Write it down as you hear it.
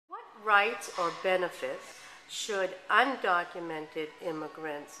rights or benefits should undocumented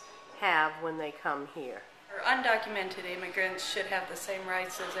immigrants have when they come here? Undocumented immigrants should have the same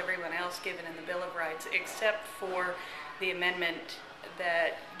rights as everyone else given in the Bill of Rights, except for the amendment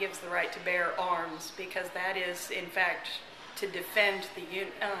that gives the right to bear arms, because that is, in fact, to defend the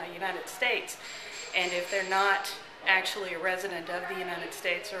United States. And if they're not actually a resident of the United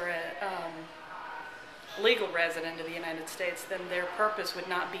States or a legal resident of the United States, then their purpose would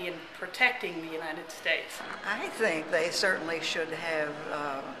not be in protecting the United States. I think they certainly should have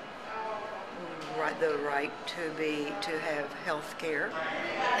the right to have health care.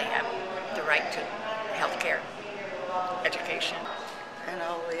 They have the right to health care, education, and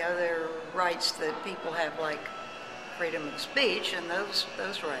all the other rights that people have, like freedom of speech and those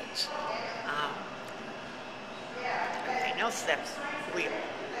rights. Everything else that we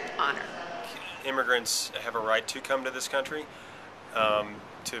honor. Immigrants have a right to come to this country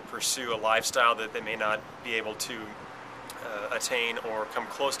to pursue a lifestyle that they may not be able to attain or come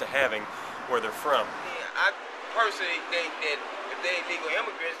close to having where they're from. Yeah, I personally think that if they're legal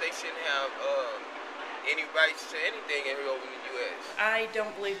immigrants, they shouldn't have any rights to anything here over in the U.S. I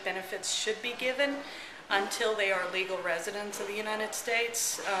don't believe benefits should be given until they are legal residents of the United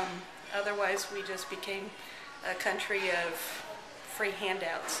States. Otherwise, we just became a country of free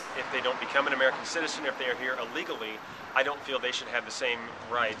handouts. If they don't become an American citizen, if they are here illegally, I don't feel they should have the same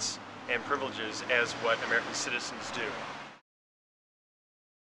rights and privileges as what American citizens do.